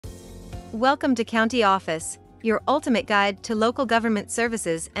Welcome to County Office, your ultimate guide to local government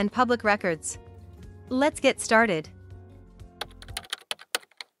services and public records. Let's get started.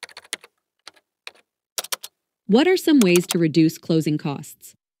 What are some ways to reduce closing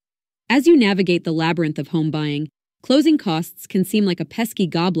costs? As you navigate the labyrinth of home buying, closing costs can seem like a pesky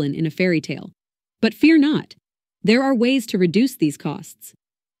goblin in a fairy tale. But fear not. There are ways to reduce these costs.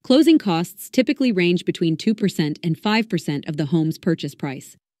 Closing costs typically range between 2% and 5% of the home's purchase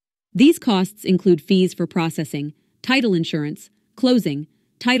price. These costs include fees for processing, title insurance, closing,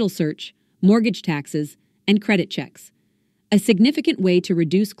 title search, mortgage taxes, and credit checks. A significant way to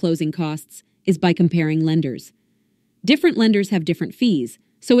reduce closing costs is by comparing lenders. Different lenders have different fees,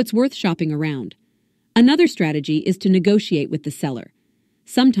 so it's worth shopping around. Another strategy is to negotiate with the seller.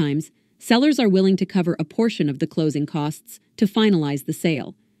 Sometimes, sellers are willing to cover a portion of the closing costs to finalize the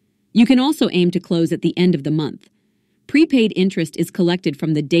sale. You can also aim to close at the end of the month. Prepaid interest is collected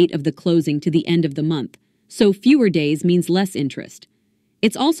from the date of the closing to the end of the month, so fewer days means less interest.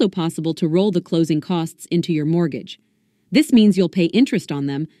 It's also possible to roll the closing costs into your mortgage. This means you'll pay interest on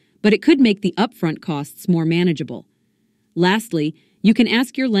them, but it could make the upfront costs more manageable. Lastly, you can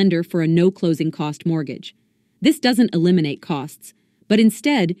ask your lender for a no-closing cost mortgage. This doesn't eliminate costs, but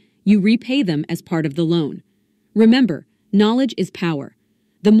instead, you repay them as part of the loan. Remember, knowledge is power.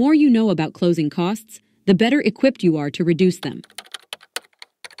 The more you know about closing costs, the better equipped you are to reduce them.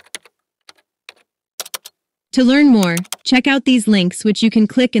 To learn more, check out these links which you can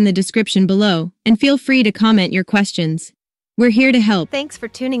click in the description below, and feel free to comment your questions. We're here to help. Thanks for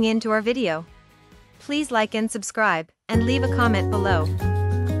tuning in to our video. Please like and subscribe, and leave a comment below.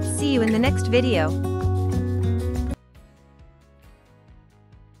 See you in the next video.